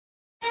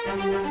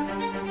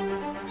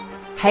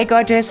Hey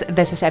gorgeous,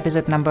 this is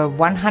episode number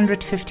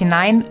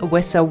 159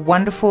 with the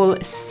wonderful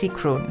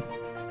Sigrun.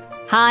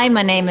 Hi,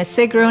 my name is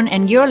Sigrun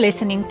and you're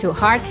listening to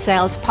Heart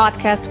Sells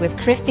podcast with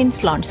Christine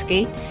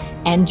Slonsky.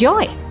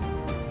 Enjoy!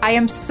 I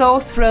am so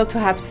thrilled to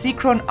have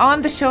Sigrun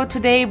on the show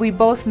today. We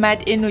both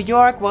met in New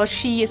York while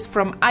she is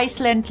from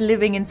Iceland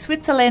living in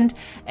Switzerland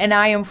and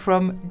I am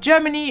from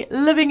Germany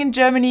living in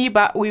Germany,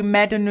 but we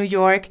met in New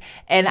York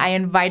and I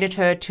invited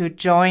her to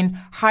join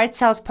Heart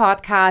Sells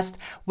podcast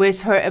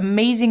with her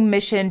amazing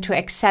mission to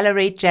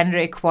accelerate gender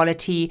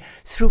equality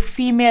through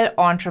female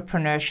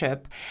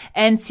entrepreneurship.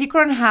 And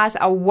Sigrun has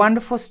a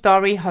wonderful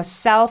story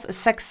herself, a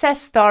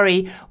success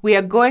story we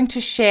are going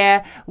to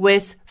share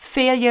with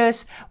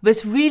failures,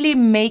 with really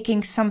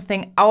making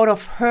something out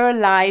of her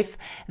life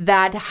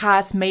that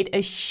has made a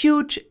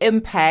huge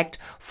impact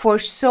for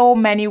so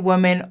many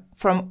women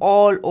from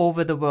all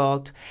over the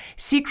world.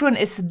 Sigrun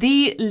is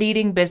the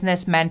leading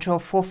business mentor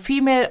for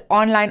female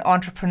online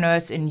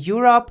entrepreneurs in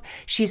Europe.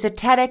 She's a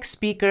TEDx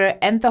speaker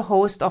and the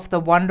host of the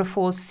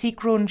wonderful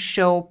Sigrun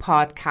Show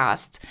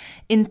podcast.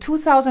 In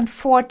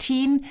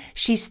 2014,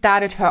 she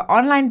started her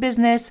online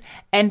business,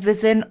 and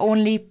within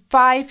only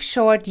 5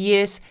 short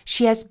years,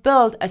 she has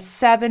built a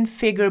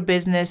 7-figure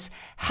business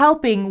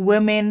helping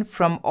women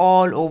from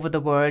all over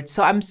the world.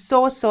 So I'm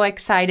so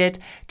excited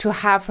to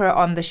have her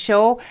on the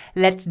show.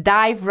 Let's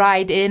dive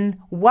right in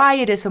why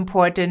it is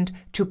important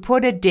to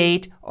put a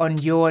date on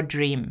your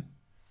dream.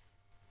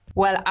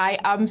 Well, I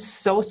am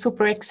so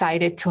super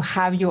excited to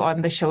have you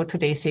on the show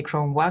today,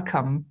 Sigrun.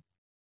 Welcome.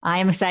 I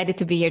am excited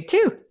to be here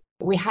too.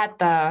 We had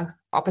the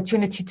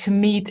opportunity to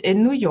meet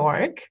in New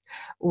York,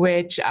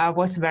 which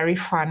was very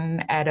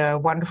fun at a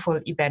wonderful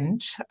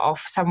event of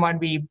someone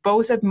we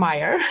both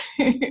admire,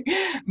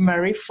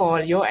 Marie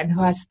Forleo, and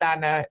who has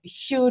done a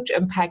huge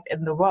impact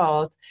in the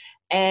world.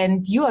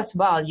 And you as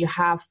well, you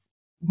have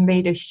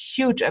made a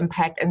huge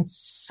impact in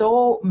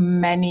so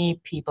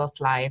many people's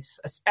lives,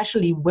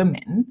 especially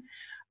women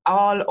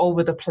all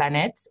over the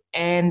planet.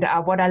 And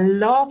what I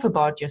love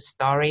about your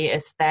story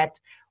is that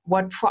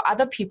what for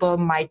other people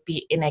might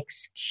be an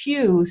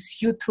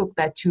excuse, you took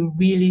that to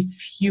really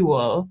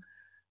fuel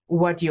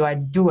what you are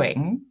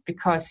doing,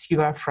 because you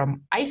are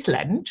from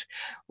Iceland,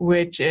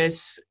 which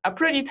is a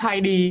pretty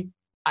tiny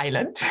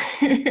island.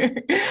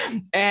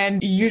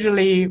 And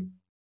usually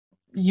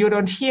you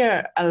don't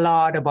hear a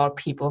lot about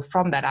people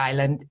from that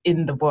island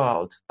in the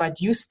world,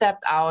 but you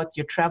stepped out,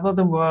 you travel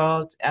the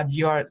world,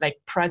 you're like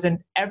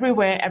present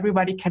everywhere.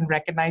 Everybody can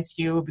recognize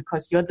you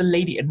because you're the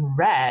lady in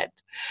red.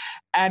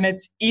 And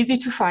it's easy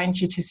to find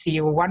you, to see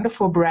your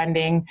wonderful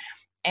branding.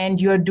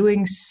 And you're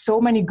doing so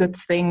many good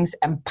things,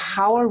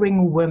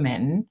 empowering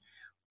women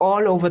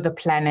all over the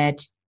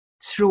planet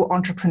through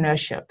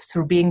entrepreneurship,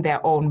 through being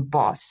their own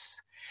boss.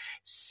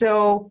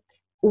 So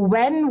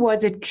when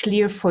was it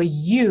clear for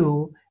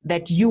you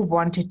that you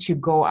wanted to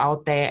go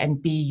out there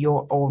and be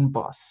your own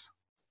boss?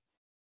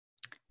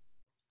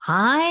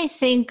 I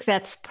think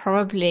that's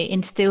probably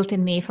instilled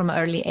in me from an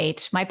early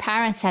age. My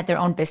parents had their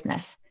own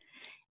business,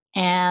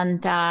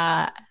 and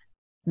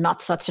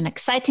not such an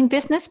exciting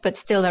business, but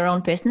still their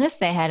own business.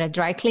 They had a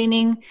dry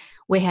cleaning.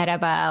 We had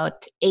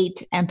about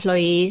 8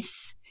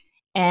 employees,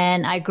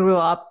 and I grew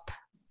up,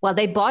 well,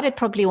 they bought it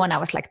probably when I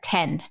was like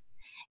 10,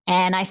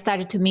 and I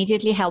started to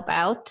immediately help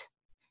out.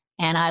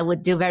 And I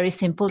would do very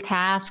simple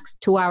tasks,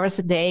 2 hours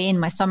a day in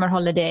my summer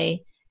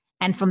holiday.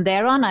 And from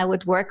there on, I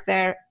would work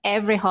there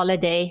every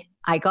holiday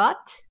I got.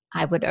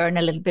 I would earn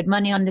a little bit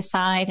money on the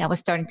side. I was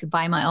starting to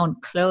buy my own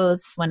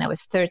clothes when I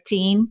was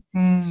 13.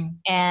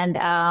 And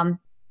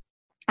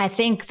I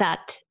think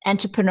that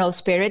entrepreneurial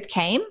spirit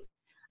came.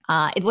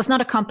 It was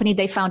not a company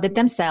they founded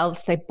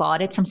themselves. They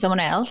bought it from someone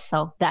else.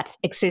 So that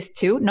exists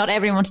too. Not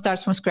everyone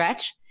starts from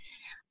scratch.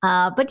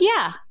 But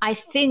yeah, I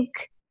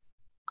think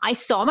I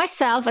saw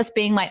myself as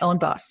being my own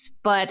boss,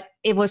 but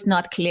it was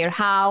not clear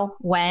how,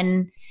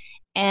 when,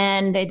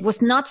 and it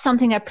was not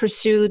something I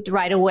pursued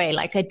right away.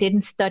 Like I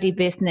didn't study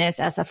business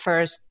as a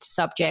first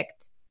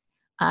subject.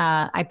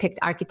 I picked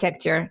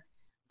architecture,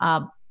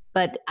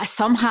 but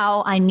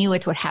somehow I knew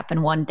it would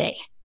happen one day.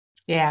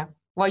 Yeah.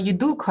 Well, you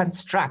do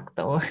construct,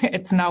 though.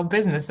 It's now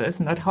businesses,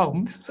 not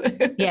homes.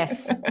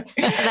 Yes,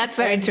 that's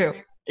very true.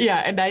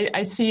 Yeah, and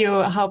I see you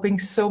helping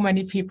so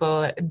many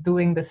people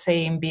doing the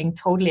same, being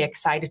totally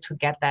excited to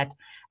get that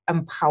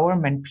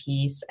empowerment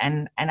piece.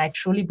 And I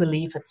truly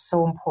believe it's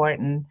so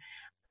important,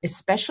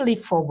 especially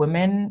for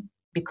women,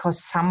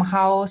 because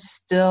somehow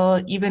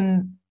still,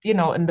 even, you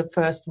know, in the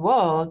first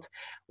world,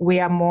 we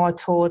are more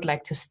told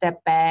like to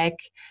step back,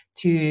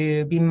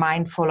 to be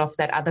mindful of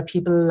that other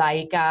people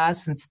like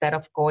us instead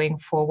of going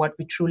for what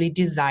we truly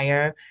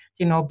desire.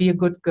 You know, be a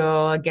good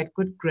girl, get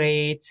good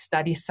grades,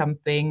 study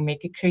something,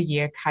 make a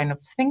career kind of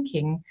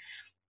thinking.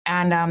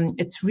 And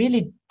it's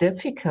really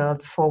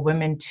difficult for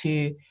women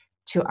to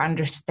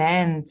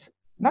understand,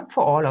 not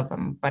for all of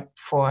them, but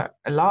for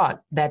a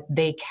lot, that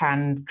they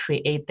can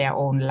create their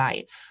own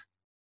life.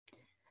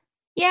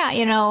 Yeah,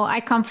 you know, I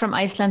come from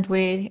Iceland.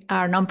 We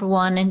are number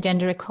 1 in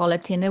gender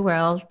equality in the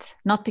world,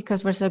 not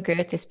because we're so good,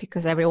 it's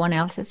because everyone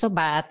else is so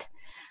bad.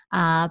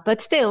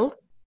 But still,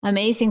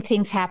 amazing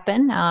things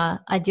happen.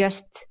 I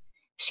just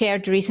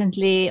shared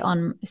recently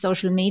on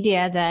social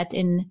media that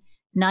in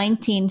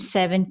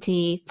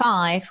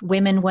 1975,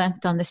 women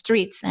went on the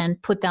streets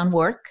and put down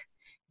work.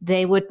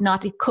 They would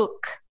not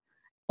cook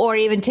or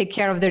even take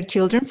care of their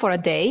children for a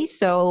day.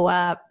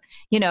 So,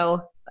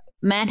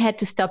 men had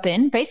to step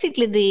in.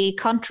 Basically, the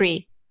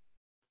country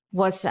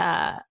was,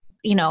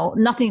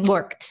 nothing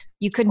worked.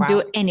 You couldn't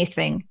do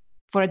anything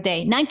for a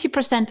day.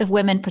 90% of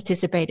women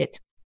participated.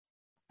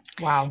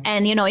 Wow.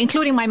 And,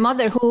 including my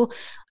mother, who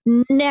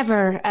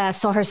never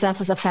saw herself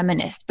as a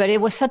feminist, but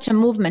it was such a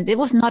movement. It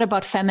was not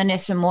about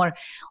feminism or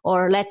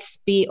let's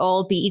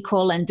all be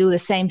equal and do the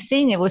same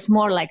thing. It was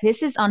more like,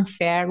 this is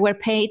unfair. We're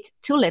paid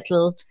too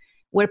little.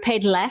 We're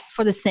paid less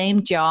for the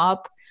same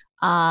job.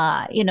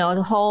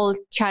 The whole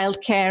child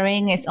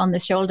caring is on the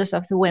shoulders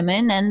of the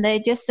women. And they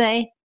just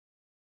say,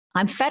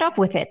 I'm fed up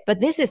with it.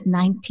 But this is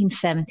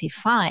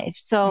 1975.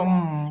 So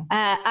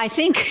I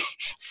think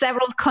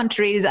several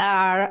countries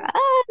are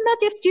not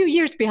just a few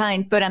years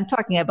behind, but I'm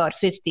talking about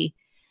 50.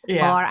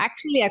 Yeah. Or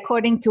actually,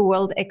 according to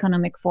World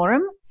Economic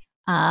Forum,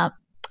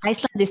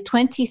 Iceland is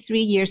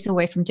 23 years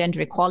away from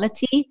gender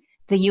equality,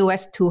 the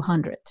US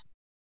 200.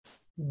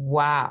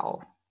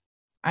 Wow.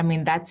 I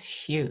mean, that's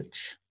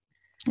huge.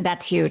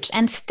 That's huge.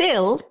 And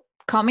still,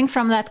 coming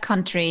from that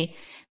country,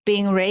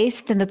 being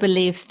raised in the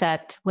belief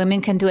that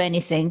women can do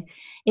anything,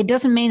 it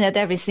doesn't mean that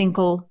every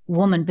single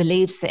woman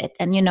believes it.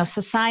 And,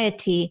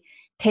 society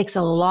takes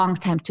a long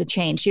time to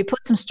change. You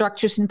put some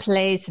structures in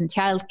place and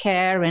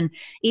childcare and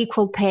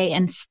equal pay,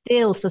 and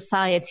still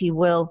society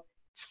will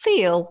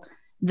feel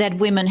that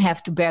women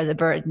have to bear the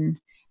burden.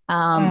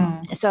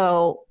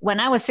 So when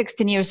I was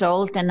 16 years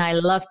old and I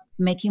loved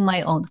making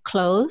my own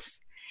clothes,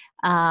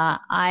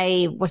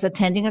 I was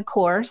attending a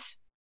course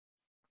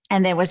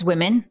and there was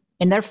women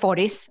in their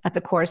 40s at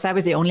the course. I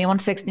was the only one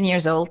 16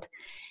 years old.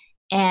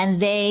 And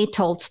they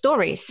told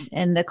stories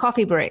in the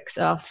coffee breaks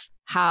of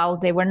how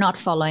they were not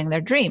following their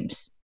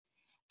dreams.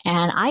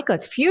 And I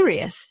got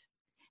furious,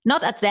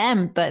 not at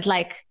them, but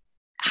like,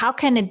 how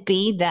can it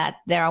be that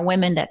there are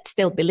women that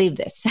still believe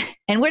this?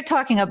 And we're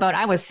talking about,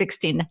 I was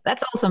 16.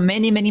 That's also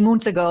many, many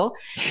moons ago.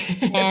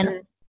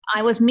 And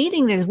I was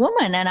meeting this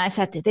woman and I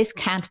said, this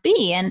can't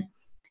be. And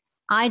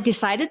I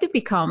decided to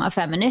become a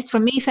feminist. For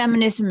me,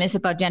 feminism is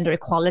about gender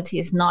equality.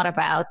 It's not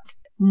about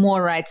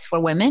more rights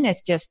for women.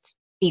 It's just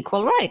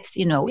equal rights,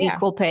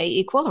 equal pay,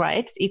 equal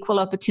rights, equal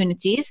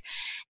opportunities.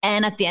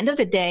 And at the end of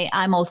the day,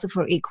 I'm also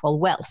for equal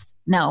wealth.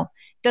 No,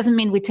 it doesn't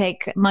mean we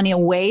take money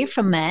away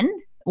from men.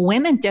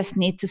 Women just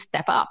need to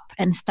step up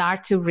and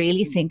start to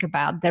really think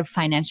about their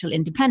financial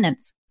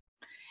independence.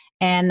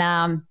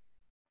 And,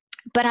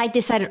 but I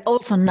decided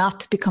also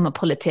not to become a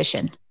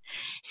politician.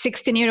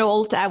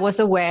 16-year-old, I was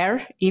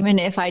aware, even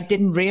if I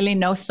didn't really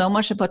know so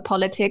much about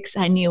politics,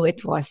 I knew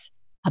it was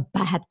a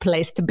bad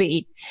place to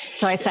be.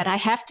 So I said, I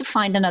have to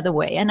find another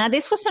way. And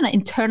this was an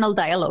internal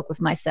dialogue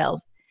with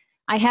myself.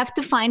 I have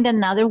to find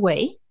another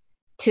way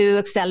to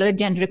accelerate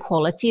gender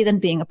equality than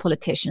being a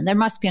politician. There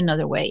must be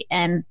another way.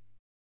 And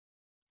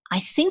I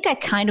think I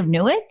kind of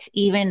knew it,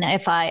 even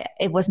if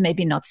it was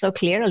maybe not so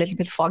clear, a little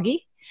bit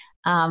foggy.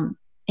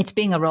 It's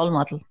being a role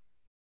model.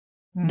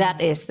 That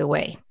is the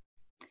way.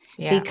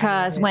 Yeah,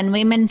 because when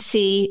women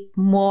see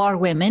more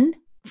women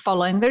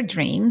following their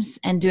dreams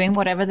and doing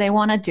whatever they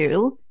want to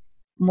do,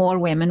 more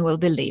women will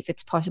believe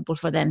it's possible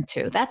for them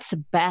too. That's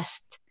the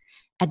best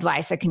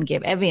advice I can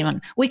give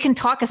everyone. We can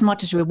talk as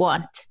much as we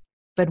want,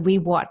 but we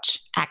watch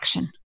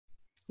action.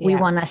 Yeah. We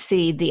want to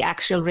see the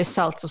actual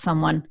results of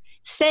someone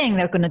saying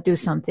they're going to do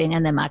something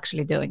and them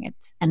actually doing it.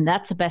 And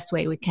that's the best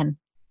way we can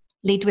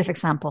lead with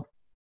example.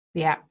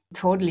 Yeah,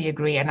 totally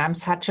agree. And I'm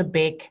such a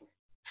big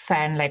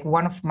fan. Like,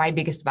 one of my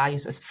biggest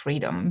values is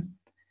freedom.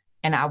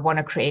 And I want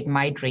to create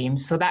my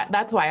dreams. So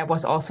that's why I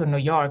was also in New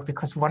York,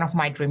 because one of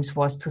my dreams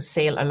was to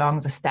sail along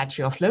the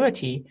Statue of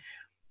Liberty.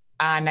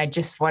 And I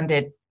just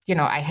wanted,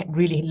 I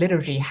really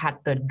literally had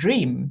the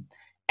dream.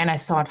 And I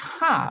thought,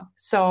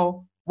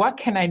 so what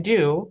can I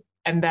do?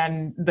 And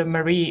then the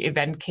Marie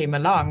event came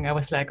along. I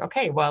was like,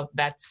 okay, well,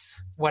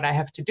 that's what I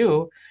have to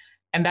do.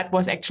 And that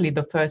was actually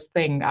the first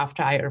thing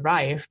after I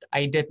arrived.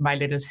 I did my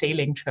little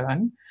sailing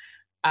turn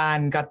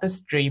and got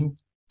this dream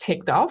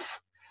ticked off.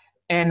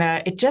 And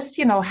it just,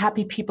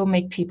 happy people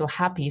make people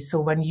happy. So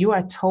when you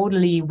are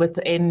totally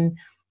within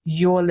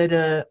your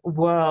little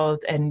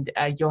world and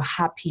you're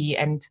happy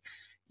and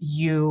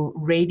you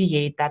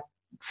radiate that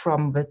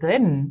from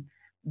within,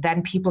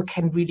 then people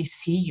can really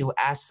see you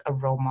as a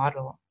role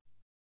model.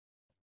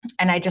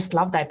 And I just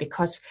love that,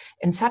 because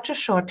in such a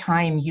short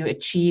time you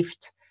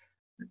achieved,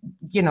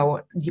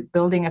 you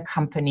building a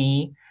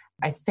company.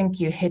 I think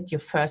you hit your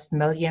first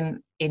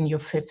million in your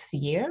Fourth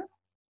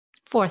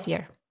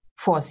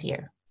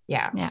year.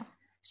 Yeah.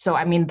 So,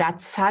 I mean,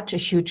 that's such a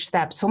huge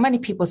step. So many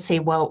people say,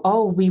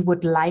 well, we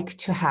would like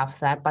to have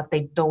that, but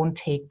they don't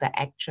take the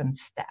action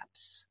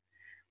steps.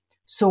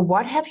 So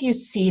what have you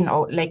seen,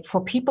 like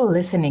for people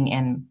listening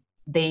in,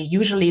 they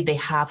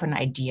have an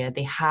idea,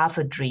 they have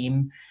a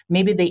dream,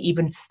 maybe they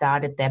even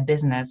started their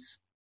business.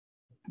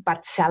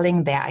 but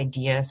selling their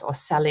ideas or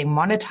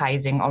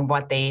monetizing on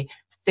what they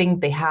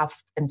think they have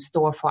in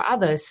store for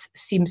others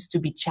seems to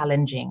be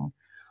challenging.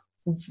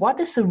 What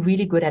is a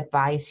really good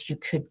advice you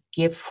could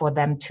give for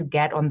them to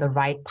get on the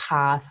right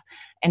path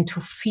and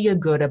to feel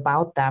good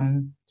about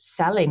them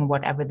selling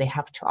whatever they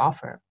have to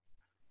offer?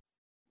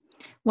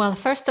 Well,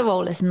 first of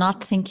all, is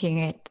not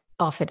thinking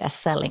of it as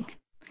selling,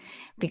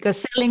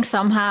 because selling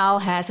somehow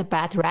has a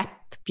bad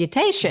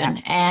reputation.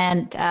 Yeah.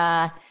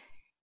 And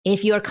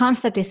if you're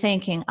constantly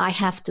thinking, I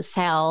have to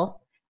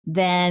sell,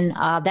 then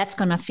that's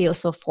going to feel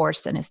so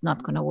forced and it's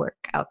not going to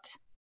work out.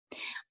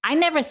 I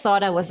never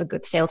thought I was a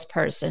good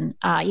salesperson.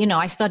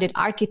 I studied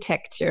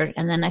architecture,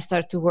 and then I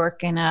started to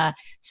work in a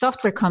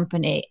software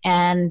company.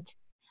 And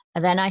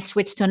then I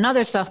switched to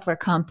another software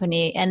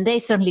company, and they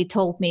suddenly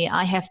told me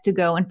I have to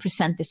go and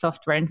present the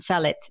software and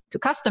sell it to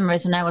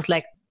customers. And I was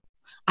like,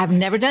 I've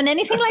never done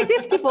anything like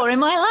this before in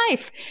my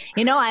life.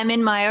 I'm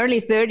in my early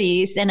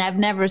 30s and I've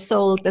never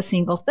sold a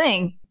single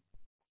thing.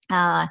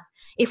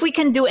 If we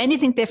can do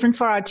anything different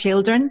for our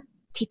children,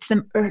 teach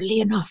them early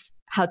enough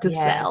how to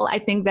sell. I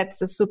think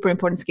that's a super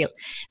important skill.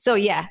 So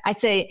yeah, I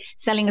say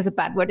selling is a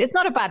bad word. It's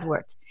not a bad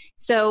word.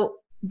 So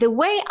the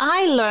way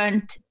I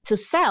learned to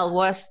sell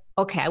was,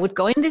 okay, I would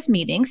go in these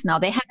meetings. Now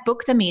they had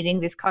booked a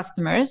meeting, these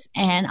customers,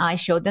 and I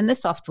showed them the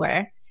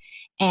software.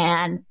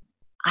 And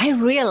I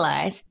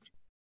realized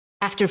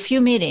after a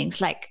few meetings,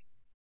 like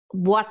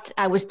what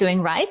I was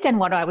doing right and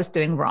what I was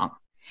doing wrong.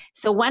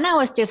 So when I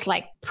was just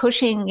like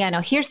pushing,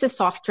 here's the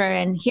software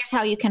and here's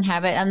how you can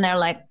have it. And they're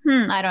like,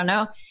 I don't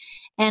know.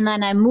 And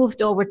then I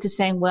moved over to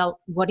saying, well,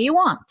 what do you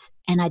want?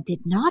 And I did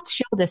not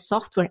show the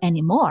software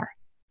anymore.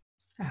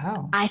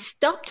 Oh. I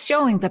stopped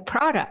showing the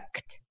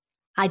product.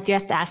 I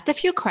just asked a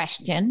few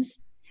questions.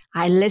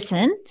 I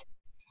listened.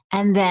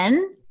 And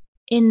then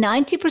in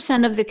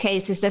 90% of the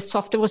cases, the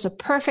software was a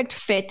perfect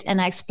fit. And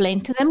I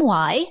explained to them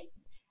why.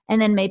 And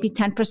then maybe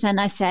 10%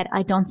 I said,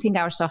 I don't think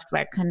our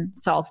software can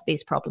solve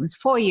these problems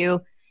for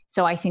you.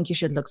 So I think you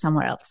should look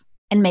somewhere else.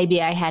 And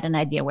maybe I had an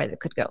idea where they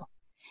could go.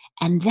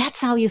 And that's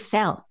how you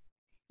sell.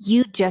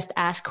 You just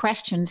ask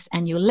questions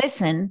and you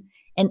listen.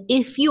 And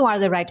if you are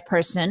the right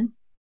person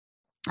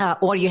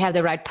or you have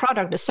the right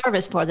product or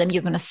service for them,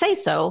 you're going to say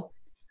so.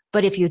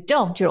 But if you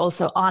don't, you're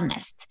also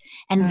honest.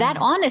 And that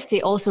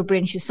honesty also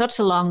brings you such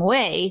a long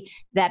way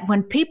that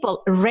when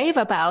people rave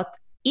about,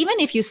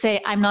 even if you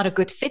say, I'm not a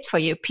good fit for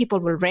you,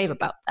 people will rave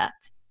about that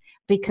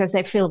because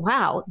they feel,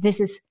 wow, this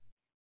is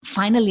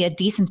finally a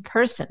decent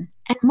person.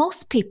 And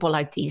most people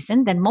are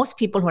decent, and most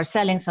people who are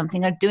selling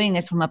something are doing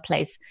it from a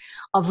place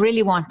of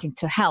really wanting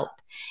to help.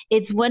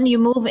 It's when you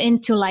move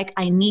into like,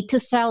 I need to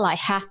sell, I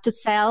have to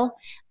sell,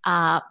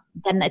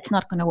 then it's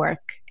not going to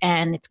work.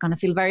 And it's going to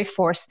feel very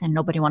forced and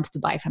nobody wants to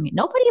buy from you.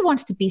 Nobody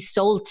wants to be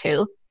sold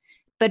to,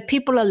 but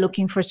people are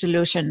looking for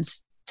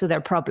solutions to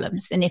their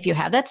problems. And if you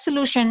have that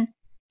solution,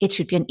 it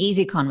should be an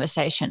easy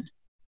conversation.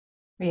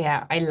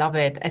 Yeah, I love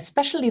it.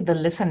 Especially the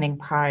listening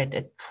part.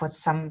 For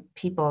some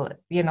people,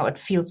 it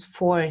feels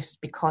forced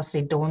because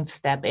they don't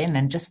step in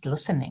and just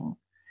listening.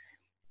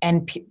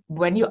 And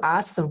when you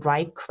ask the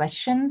right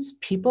questions,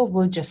 people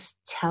will just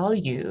tell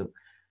you.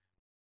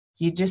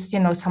 You just,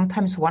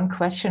 sometimes one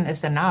question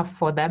is enough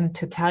for them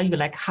to tell you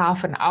like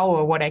half an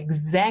hour what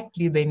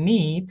exactly they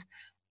need.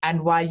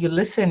 And while you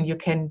listen, you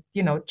can,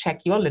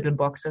 check your little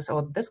boxes.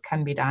 Oh, this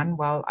can be done.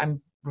 Well,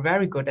 I'm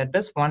very good at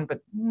this one,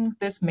 but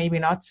this maybe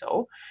not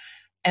so.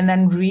 And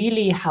then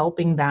really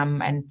helping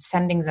them and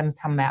sending them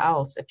somewhere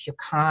else if you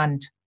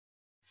can't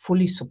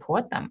fully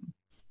support them.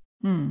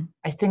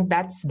 I think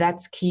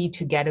that's key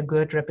to get a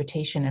good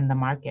reputation in the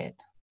market.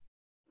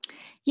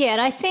 Yeah,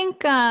 and I think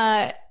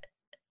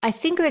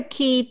the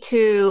key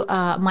to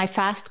my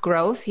fast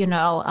growth,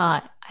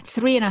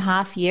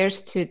 3.5 years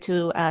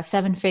to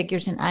 7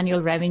 figures in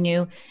annual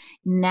revenue.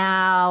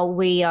 Now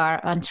we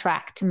are on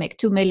track to make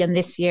 2 million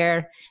this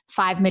year,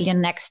 5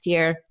 million next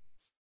year.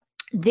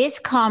 This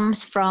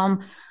comes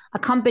from a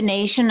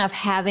combination of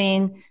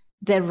having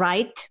the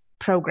right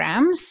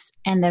programs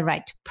and the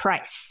right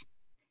price.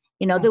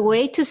 The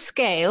way to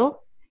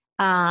scale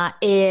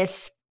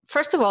is,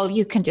 first of all,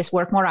 you can just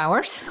work more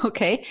hours,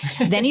 okay?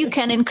 Then you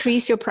can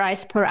increase your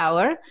price per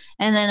hour.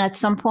 And then at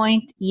some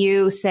point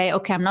you say,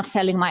 okay, I'm not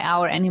selling my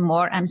hour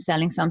anymore. I'm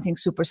selling something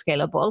super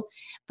scalable.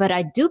 But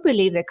I do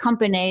believe the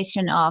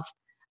combination of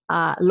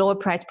lower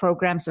price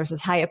programs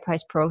versus higher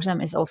price program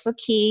is also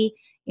key,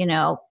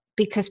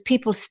 because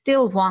people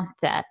still want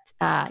that,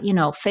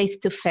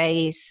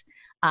 face-to-face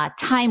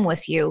time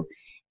with you.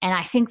 And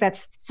I think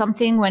that's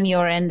something when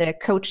you're in the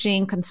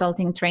coaching,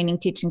 consulting, training,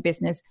 teaching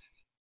business,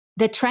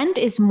 the trend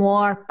is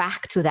more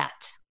back to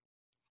that.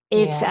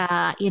 It's,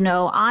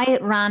 I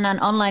ran an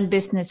online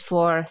business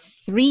for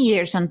 3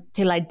 years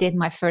until I did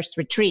my first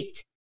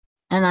retreat.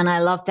 And then I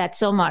loved that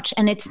so much.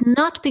 And it's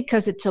not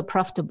because it's so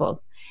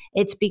profitable.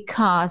 It's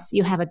because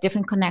you have a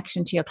different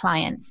connection to your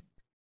clients.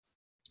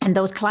 And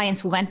those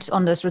clients who went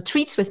on those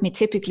retreats with me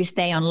typically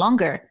stay on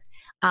longer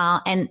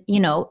and,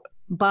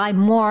 buy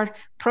more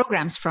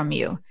programs from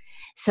you.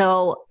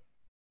 So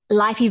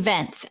live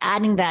events,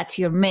 adding that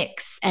to your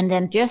mix, and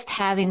then just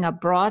having a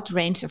broad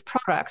range of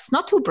products.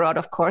 Not too broad,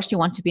 of course, you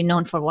want to be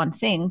known for one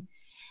thing,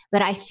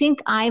 but I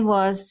think I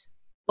was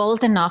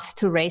bold enough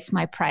to raise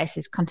my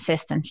prices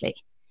consistently.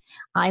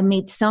 I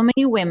meet so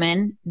many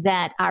women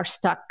that are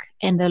stuck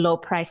in the low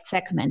price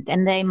segment,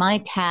 and they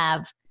might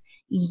have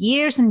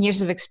years and years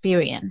of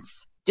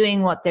experience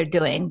doing what they're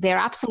doing. They're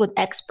absolute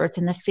experts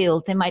in the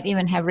field. They might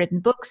even have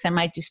written books, they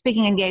might do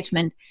speaking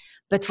engagement,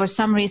 but for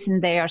some reason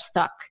they are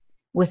stuck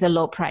with the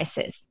low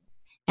prices.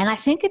 And I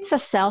think it's a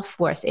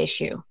self-worth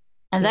issue.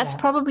 And that's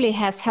probably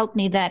has helped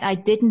me that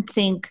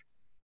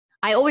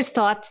I always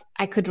thought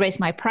I could raise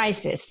my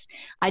prices.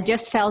 I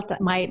just felt that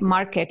my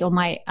market or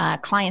my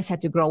clients had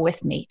to grow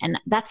with me.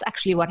 And that's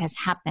actually what has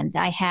happened.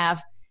 I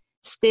have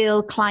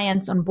still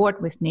clients on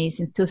board with me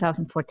since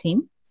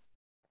 2014.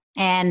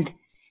 And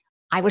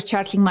I was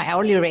charging, my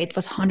hourly rate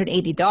was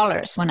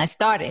 $180 when I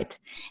started.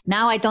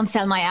 Now I don't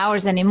sell my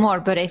hours anymore,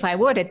 but if I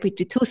would, it would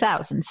be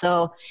 $2,000.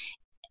 So,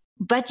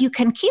 but you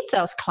can keep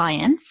those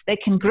clients. They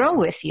can grow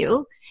with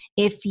you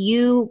if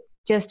you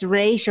just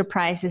raise your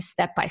prices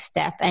step by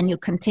step and you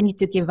continue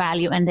to give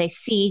value and they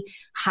see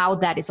how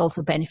that is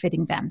also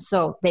benefiting them.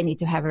 So they need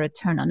to have a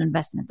return on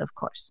investment, of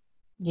course.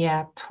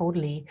 Yeah,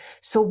 totally.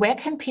 So where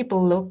can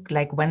people look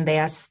like when they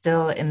are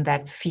still in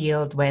that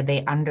field where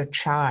they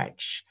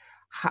undercharge?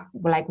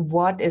 Like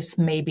what is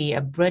maybe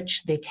a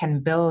bridge they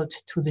can build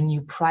to the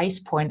new price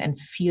point and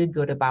feel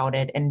good about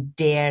it and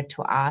dare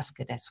to ask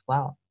it as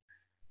well?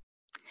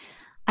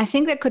 I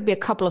think there could be a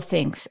couple of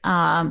things.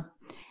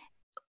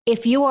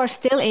 If you are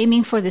still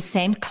aiming for the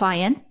same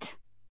client,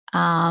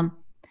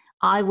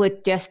 I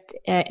would just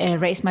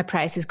raise my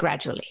prices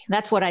gradually.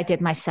 That's what I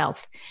did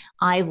myself.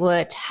 I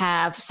would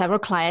have several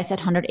clients at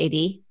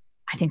 180,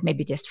 I think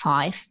maybe just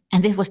 5.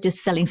 And this was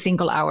just selling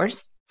single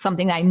hours,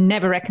 something I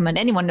never recommend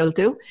anyone will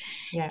do.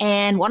 Yeah.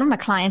 And one of my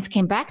clients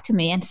came back to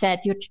me and said,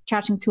 "You're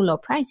charging too low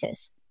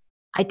prices."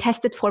 I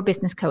tested 4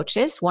 business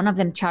coaches. One of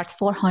them charged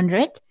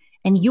 400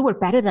 and you were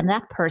better than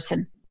that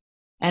person.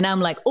 And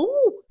I'm like,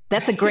 oh,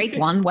 that's a great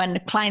one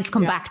when clients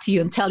come back to you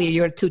and tell you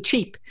you're too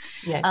cheap.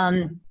 Yes.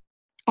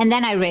 And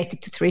then I raised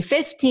it to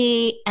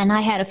 350 and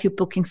I had a few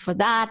bookings for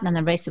that. And then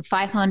I raised to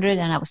 500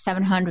 and I was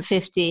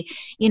 750,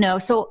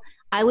 so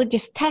I would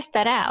just test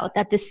that out.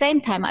 At the same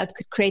time, I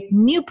could create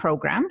new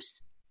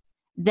programs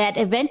that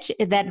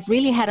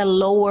really had a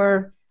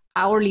lower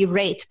hourly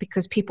rate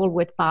because people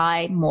would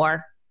buy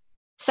more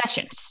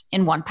sessions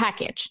in one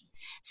package.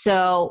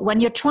 So when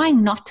you're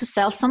trying not to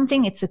sell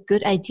something, it's a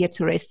good idea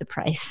to raise the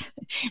price.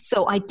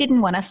 So I didn't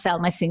want to sell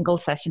my single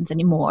sessions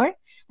anymore.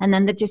 And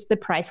then the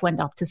price went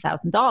up to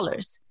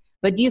 $1,000.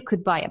 But you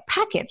could buy a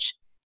package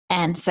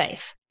and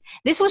save.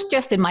 This was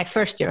just in my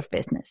first year of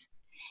business.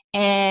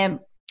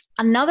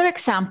 Another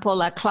example,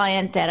 a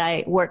client that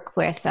I work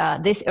with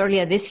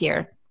earlier this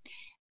year,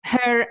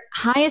 her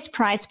highest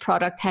priced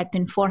product had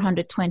been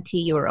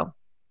 €420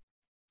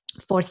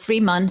 for 3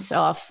 months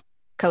of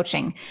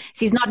coaching.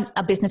 She's not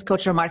a business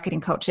coach or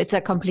marketing coach. It's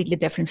a completely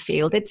different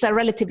field. It's a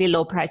relatively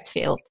low-priced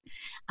field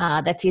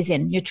that she's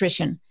in,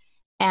 nutrition.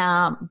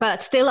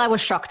 But still, I was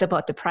shocked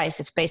about the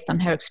prices based on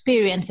her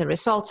experience, the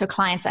results her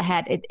clients I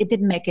had. It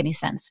didn't make any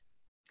sense.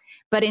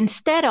 But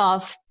instead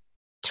of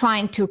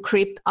trying to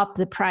creep up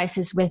the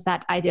prices with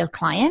that ideal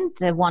client,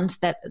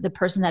 the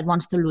person that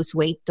wants to lose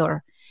weight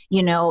or,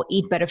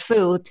 eat better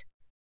food,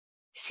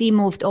 she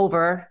moved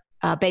over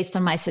based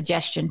on my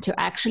suggestion to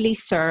actually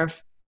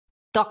serve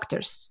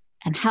doctors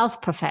and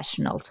health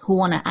professionals who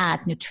want to add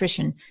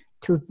nutrition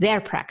to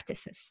their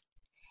practices.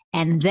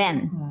 And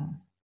then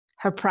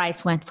her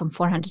price went from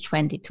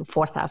 420 to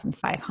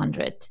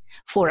 4,500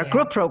 for a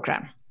group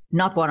program,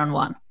 not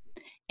one-on-one.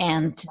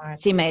 And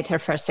she made her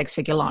first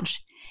 6-figure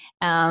launch.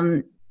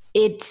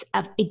 It's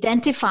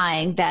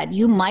identifying that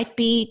you might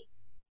be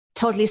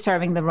totally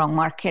serving the wrong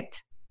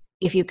market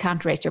if you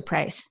can't raise your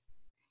price.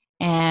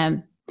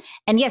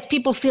 And yes,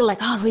 people feel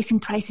like, raising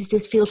prices,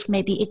 this feels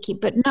maybe icky.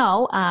 But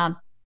no,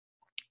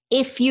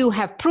 if you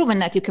have proven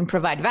that you can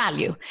provide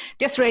value,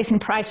 just raising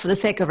price for the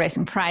sake of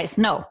raising price,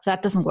 no,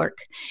 that doesn't work.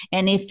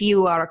 And if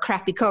you are a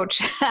crappy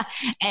coach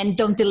and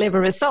don't deliver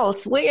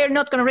results, we're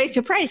not going to raise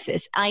your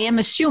prices. I am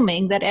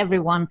assuming that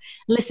everyone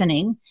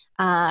listening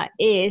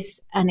is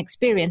an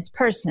experienced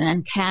person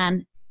and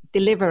can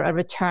deliver a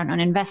return on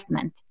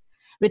investment.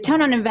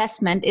 Return on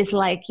investment is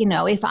like,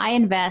 if I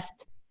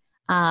invest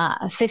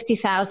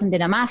 $50,000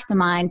 in a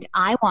mastermind,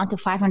 I want a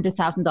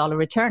 $500,000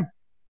 return.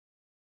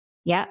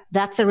 Yeah,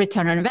 that's a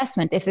return on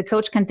investment. If the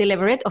coach can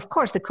deliver it, of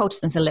course the coach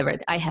doesn't deliver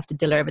it. I have to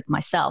deliver it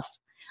myself.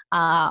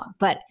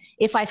 But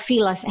if I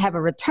feel I have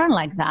a return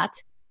like that,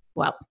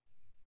 well,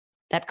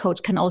 that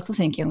coach can also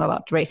think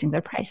about raising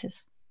their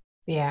prices.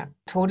 Yeah,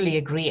 totally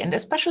agree. And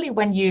especially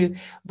when you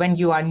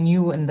are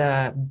new in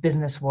the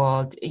business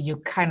world, you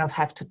kind of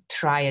have to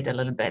try it a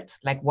little bit,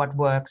 like what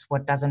works,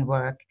 what doesn't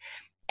work.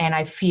 And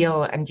I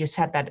feel, and you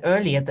said that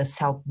earlier, the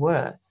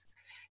self-worth.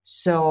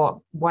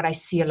 So what I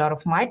see a lot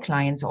of my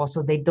clients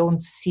also, they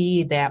don't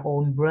see their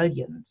own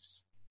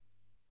brilliance.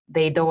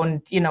 they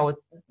don't,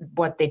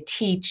 what they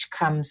teach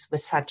comes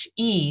with such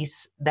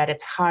ease that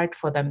it's hard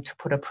for them to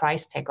put a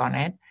price tag on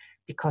it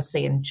because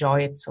they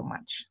enjoy it so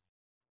much.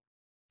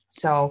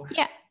 So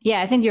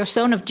yeah, I think your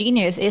zone of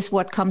genius is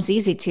what comes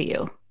easy to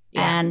you.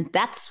 Yeah. And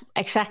that's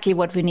exactly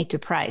what we need to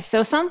price.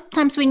 So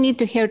sometimes we need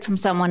to hear it from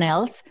someone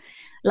else,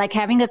 like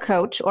having a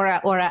coach or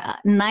a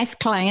nice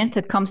client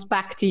that comes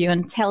back to you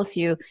and tells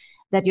you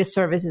that your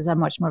services are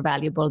much more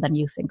valuable than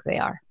you think they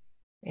are.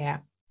 Yeah,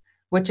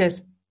 which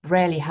is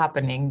rarely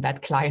happening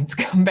that clients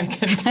come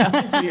back and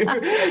tell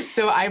you.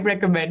 So I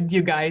recommend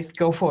you guys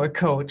go for a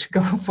coach,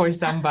 go for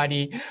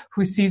somebody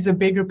who sees a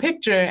bigger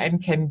picture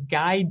and can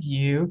guide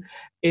you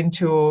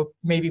into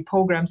maybe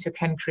programs you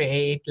can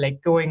create,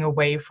 like going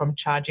away from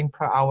charging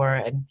per hour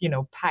and,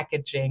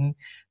 packaging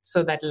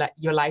so that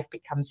your life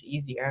becomes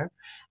easier.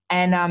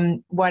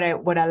 And what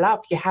I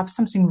love, you have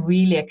something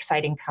really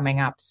exciting coming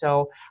up.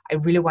 So I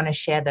really want to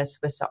share this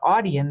with the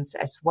audience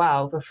as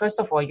well. But first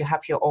of all, you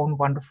have your own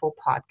wonderful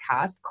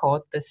podcast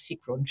called The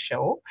Sigrun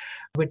Show,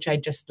 which I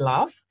just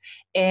love.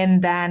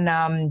 And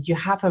then you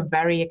have a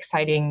very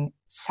exciting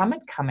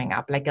summit coming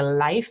up, like a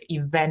live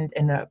event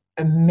in an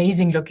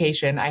amazing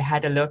location. I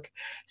had a look.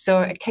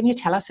 So can you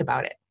tell us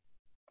about it?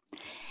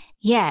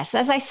 Yes.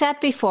 As I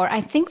said before,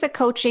 I think the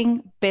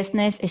coaching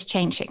business is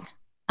changing.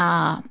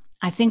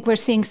 I think we're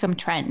seeing some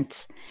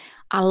trends.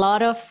 A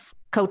lot of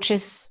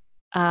coaches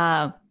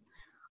are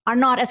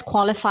not as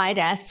qualified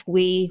as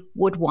we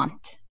would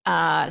want.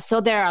 So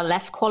there are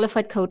less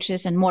qualified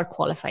coaches and more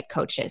qualified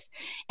coaches.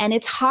 And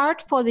it's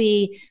hard for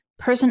the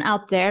person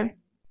out there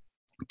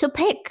to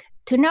pick,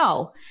 to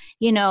know.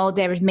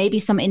 There is maybe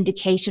some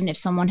indication if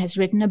someone has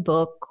written a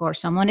book or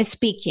someone is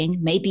speaking,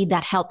 maybe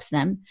that helps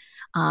them.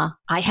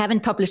 I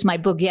haven't published my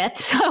book yet,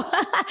 so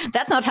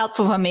that's not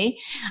helpful for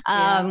me.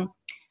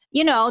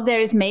 There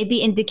is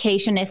maybe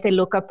indication if they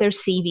look up their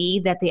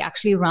CV that they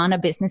actually run a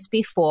business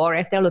before,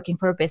 if they're looking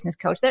for a business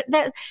coach.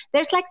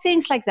 There's like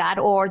things like that,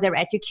 or their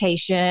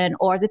education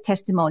or the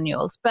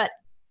testimonials. But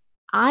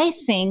I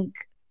think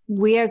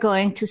we are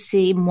going to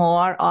see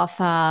more of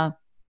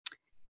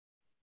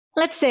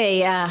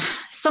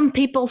some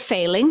people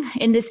failing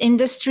in this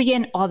industry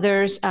and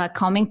others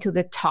coming to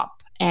the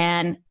top.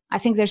 And I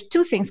think there's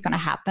two things going to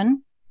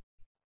happen.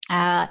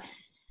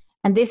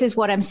 And this is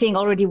what I'm seeing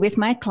already with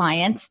my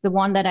clients. The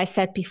one that I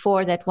said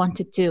before that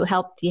wanted to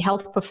help the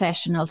health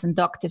professionals and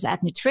doctors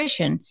at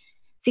nutrition,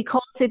 she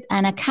calls it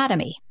an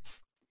academy.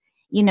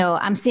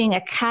 I'm seeing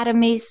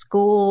academies,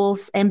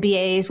 schools,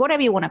 MBAs,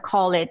 whatever you want to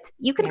call it.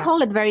 You can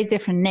call it very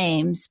different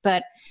names,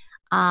 but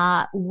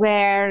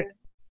where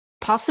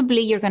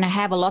possibly you're going to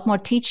have a lot more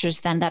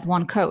teachers than that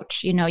one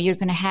coach. You're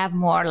going to have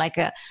more like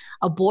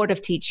a board of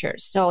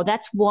teachers. So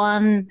that's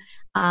one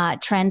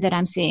trend that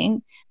I'm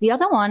seeing. The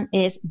other one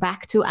is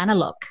back to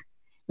analog,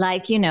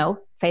 like,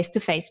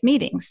 face-to-face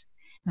meetings.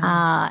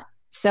 Mm-hmm.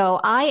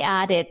 So I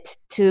added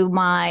to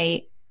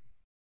my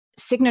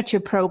signature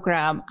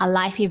program a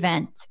live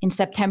event in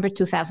September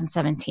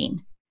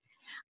 2017.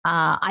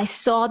 I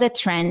saw the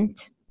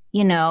trend,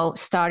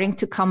 starting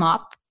to come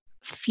up.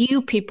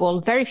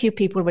 Very few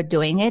people were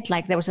doing it.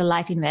 Like there was a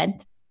live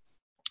event,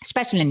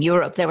 especially in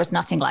Europe, there was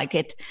nothing like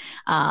it.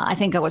 I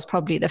think I was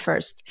probably the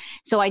first.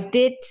 So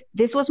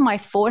this was my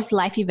fourth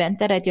live event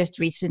that I just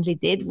recently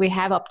did. We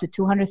have up to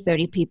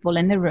 230 people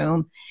in the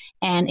room,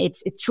 and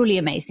it's truly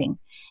amazing.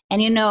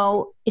 And,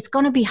 it's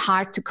going to be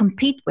hard to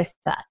compete with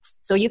that.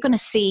 So you're going to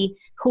see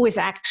who is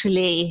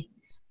actually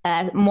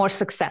more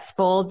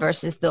successful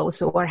versus those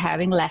who are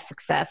having less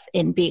success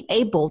in being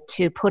able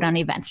to put on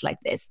events like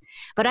this.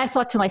 But I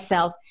thought to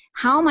myself,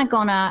 how am I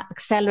going to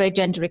accelerate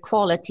gender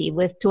equality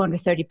with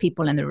 230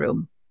 people in the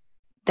room?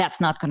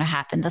 That's not going to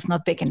happen. That's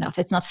not big enough.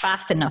 It's not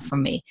fast enough for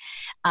me.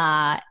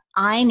 I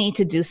need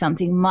to do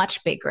something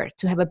much bigger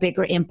to have a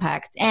bigger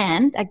impact.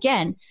 And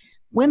again,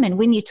 women,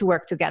 we need to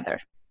work together.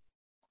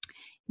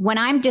 When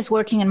I'm just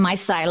working in my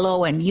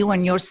silo and you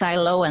in your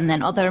silo and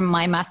then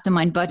my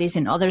mastermind buddies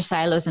in other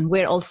silos, and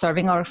we're all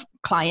serving our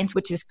clients,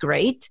 which is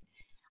great.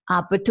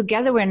 But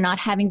together we're not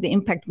having the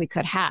impact we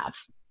could have.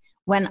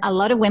 When a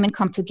lot of women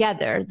come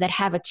together that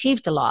have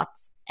achieved a lot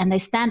and they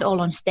stand all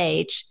on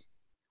stage,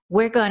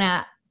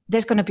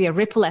 there's going to be a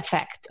ripple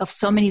effect of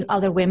so many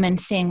other women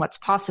seeing what's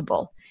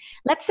possible.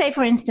 Let's say,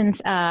 for instance,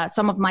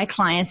 some of my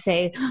clients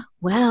say,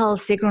 well,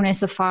 Sigrun is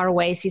so far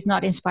away. She's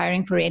not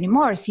inspiring for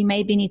anymore. She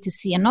maybe need to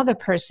see another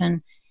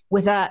person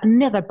with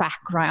another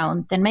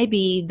background. Then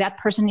maybe that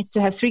person needs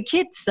to have 3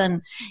 kids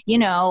and,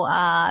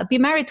 be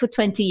married for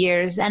 20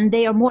 years. And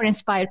they are more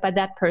inspired by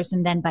that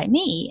person than by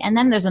me. And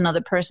then there's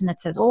another person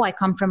that says, oh, I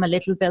come from a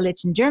little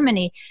village in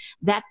Germany.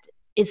 That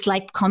is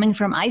like coming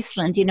from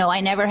Iceland.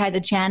 I never had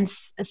a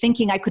chance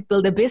thinking I could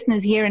build a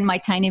business here in my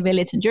tiny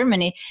village in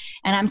Germany.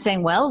 And I'm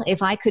saying, well,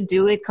 if I could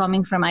do it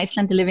coming from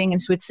Iceland, living in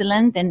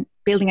Switzerland and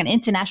building an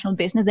international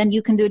business, then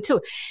you can do it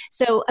too.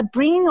 So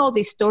bringing all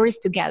these stories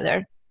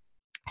together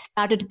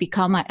started to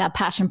become a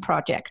passion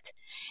project.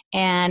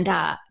 And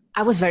I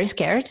was very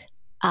scared.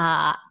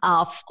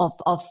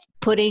 of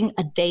putting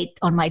a date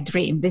on my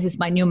dream. This is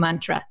my new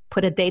mantra: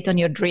 put a date on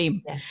your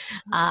dream.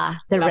 Yes.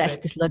 The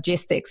rest is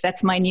logistics.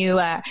 That's my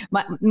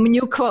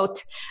new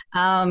quote.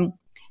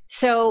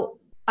 So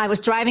I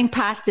was driving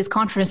past this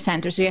conference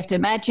center. So you have to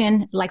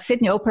imagine like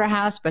Sydney Opera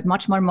House, but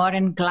much more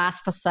modern, glass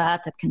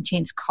facade that can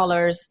change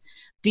colors,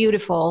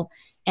 beautiful.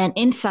 And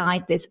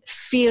inside this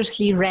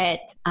fiercely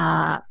red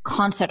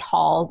concert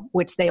hall,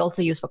 which they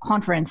also use for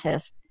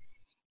conferences.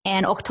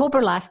 And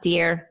October last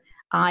year,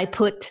 I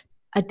put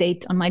a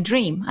date on my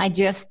dream. I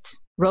just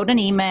wrote an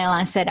email.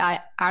 I said,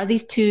 are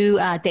these two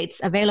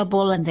dates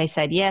available? And they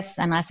said yes.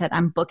 And I said,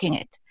 I'm booking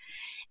it.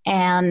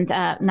 And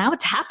now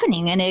it's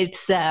happening. And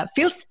it's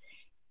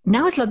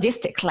now it's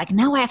logistics. Like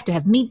now I have to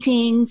have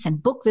meetings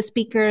and book the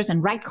speakers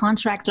and write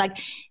contracts. Like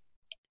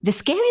the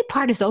scary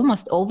part is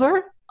almost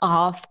over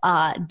of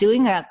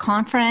doing a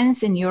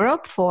conference in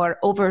Europe for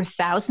over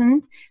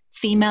 1,000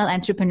 female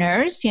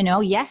entrepreneurs.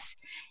 Yes,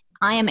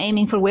 I am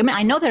aiming for women.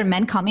 I know there are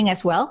men coming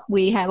as well.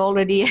 We have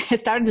already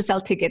started to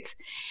sell tickets.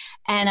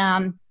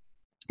 And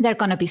there are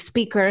going to be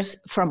speakers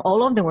from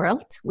all over the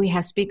world. We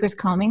have speakers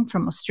coming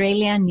from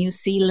Australia, New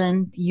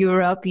Zealand,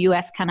 Europe,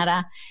 US,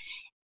 Canada.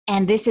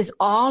 And this is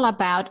all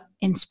about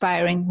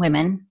inspiring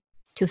women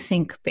to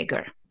think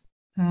bigger.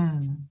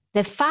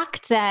 The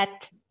fact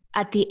that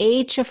at the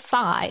age of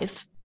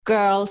 5,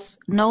 girls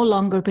no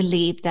longer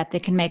believe that they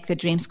can make their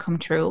dreams come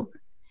true,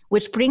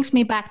 which brings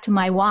me back to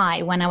my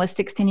why when I was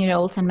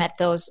 16-year-old and met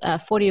those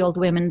 40-year-old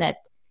women that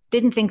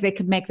didn't think they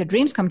could make their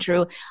dreams come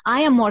true.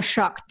 I am more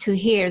shocked to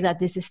hear that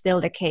this is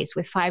still the case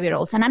with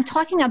 5-year-olds. And I'm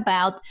talking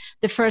about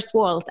the first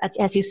world,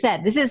 as you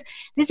said. This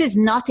is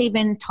not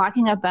even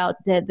talking about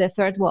the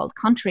third world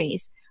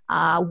countries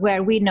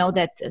where we know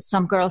that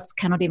some girls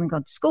cannot even go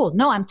to school.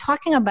 No, I'm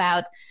talking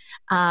about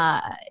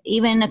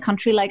even a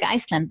country like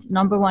Iceland,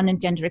 number 1 in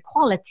gender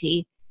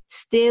equality.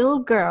 Still,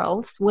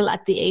 girls will,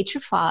 at the age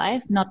of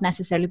 5, not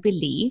necessarily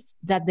believe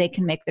that they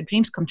can make their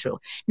dreams come true.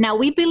 Now,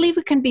 we believe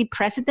we can be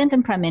president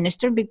and prime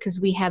minister because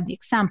we have the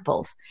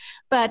examples.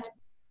 But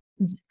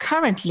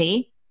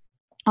currently,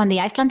 on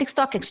the Icelandic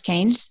Stock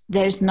Exchange,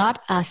 there's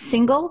not a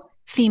single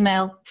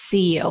female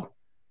CEO.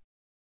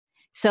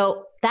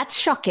 So that's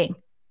shocking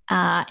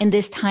in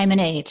this time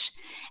and age.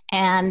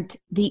 And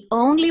the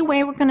only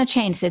way we're going to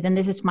change it, and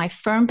this is my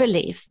firm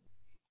belief,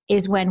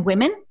 is when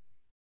women,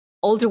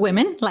 older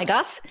women like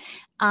us,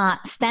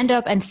 stand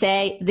up and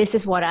say, this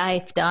is what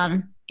I've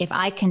done. If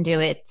I can do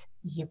it,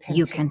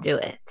 you can do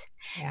it.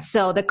 Yeah.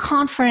 So the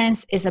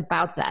conference is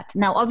about that.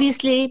 Now,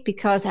 obviously,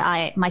 because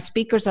my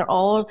speakers are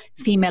all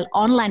female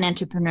online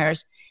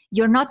entrepreneurs,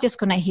 you're not just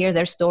going to hear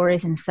their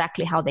stories and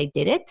exactly how they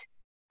did it.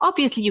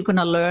 Obviously, you're going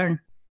to learn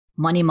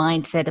money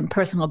mindset and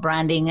personal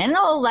branding and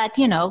all that,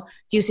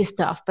 juicy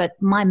stuff. But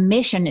my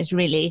mission is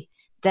really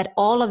that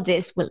all of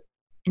this will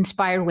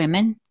inspire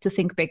women to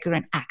think bigger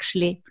and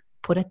actually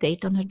put a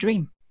date on their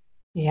dream.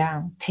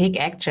 Yeah, take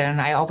action.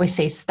 I always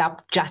say,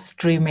 stop just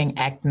dreaming,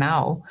 act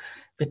now.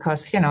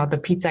 Because, the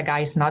pizza guy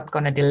is not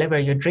going to deliver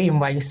your dream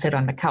while you sit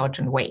on the couch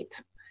and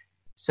wait.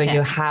 So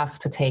you have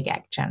to take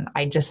action.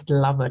 I just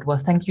love it. Well,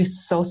 thank you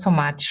so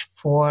much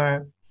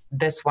for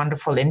this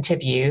wonderful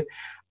interview.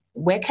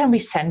 Where can we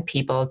send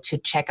people to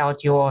check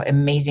out your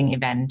amazing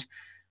event?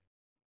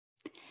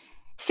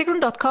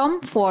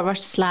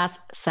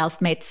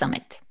 Sigrun.com/selfmade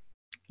summit.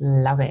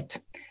 Love it.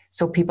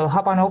 So people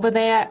hop on over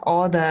there.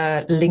 All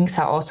the links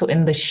are also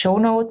in the show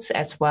notes,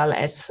 as well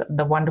as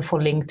the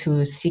wonderful link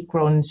to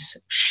Sigrun's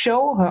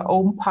show, her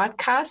own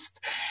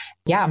podcast.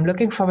 Yeah, I'm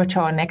looking forward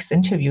to our next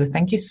interview.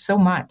 Thank you so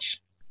much.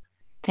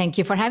 Thank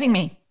you for having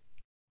me.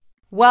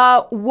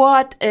 Well,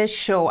 what a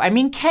show. I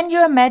mean, can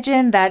you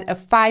imagine that a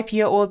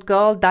 5-year-old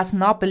girl does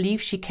not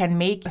believe she can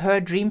make her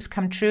dreams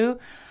come true?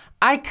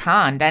 I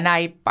can't. And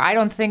I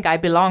don't think I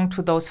belong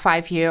to those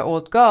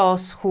 5-year-old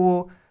girls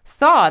who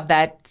thought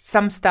that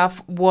some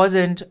stuff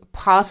wasn't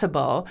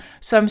possible.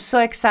 So I'm so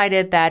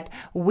excited that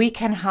we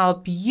can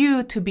help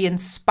you to be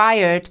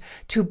inspired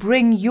to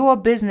bring your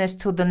business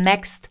to the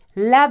next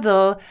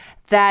level,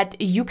 that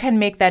you can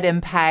make that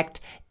impact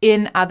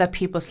in other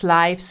people's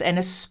lives, and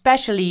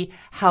especially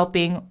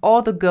helping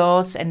all the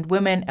girls and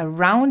women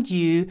around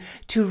you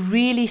to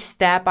really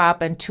step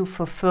up and to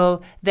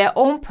fulfill their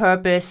own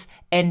purpose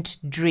and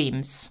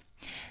dreams.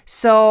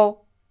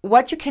 So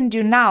what you can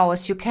do now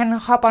is you can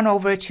hop on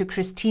over to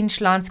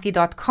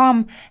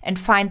christineschlonski.com and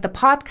find the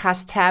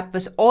podcast tab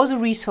with all the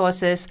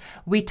resources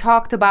we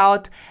talked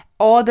about.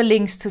 All the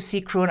links to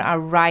Sigrun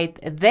are right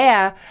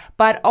there.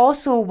 But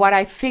also what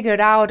I figured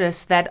out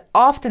is that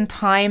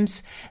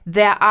oftentimes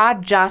there are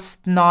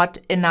just not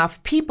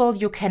enough people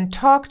you can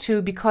talk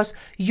to because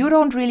you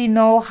don't really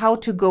know how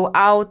to go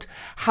out,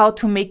 how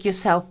to make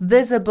yourself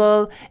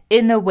visible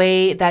in a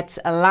way that's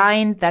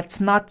aligned, that's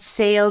not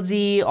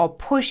salesy or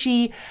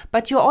pushy,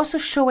 but you're also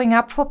showing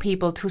up for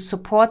people to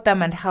support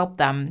them and help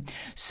them.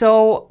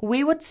 So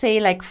we would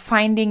say like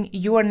finding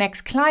your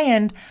next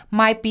client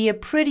might be a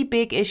pretty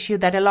big issue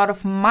that a lot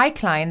of my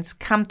clients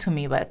come to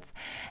me with.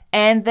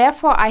 And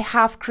therefore, I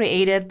have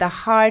created the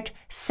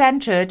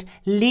Heart-Centered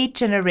Lead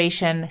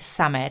Generation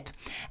Summit.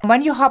 And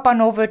when you hop on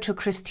over to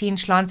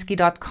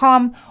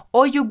christineschlonski.com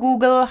or you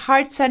Google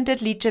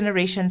Heart-Centered Lead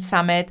Generation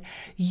Summit,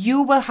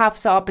 you will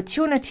have the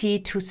opportunity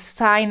to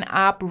sign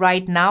up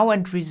right now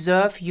and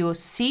reserve your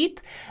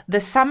seat. The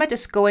summit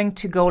is going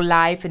to go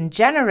live in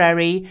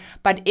January,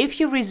 but if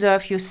you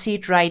reserve your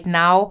seat right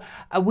now,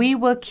 we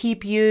will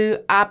keep you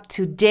up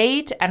to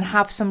date and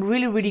have some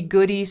really, really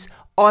goodies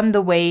on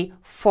the way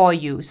for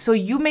you. So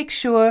you make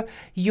sure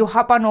you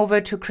hop on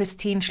over to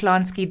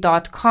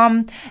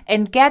christineschlonski.com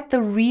and get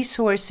the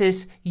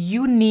resources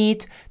you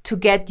need to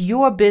get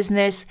your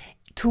business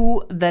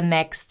to the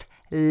next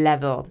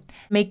level.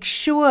 Make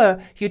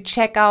sure you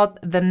check out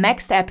the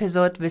next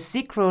episode with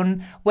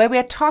Sigrun, where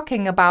we're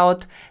talking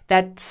about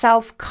that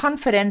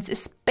self-confidence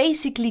is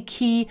basically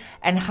key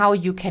and how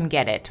you can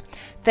get it.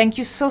 Thank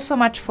you so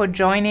much for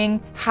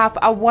joining. Have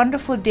a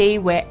wonderful day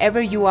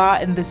wherever you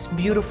are in this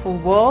beautiful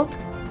world.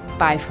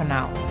 Bye for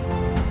now.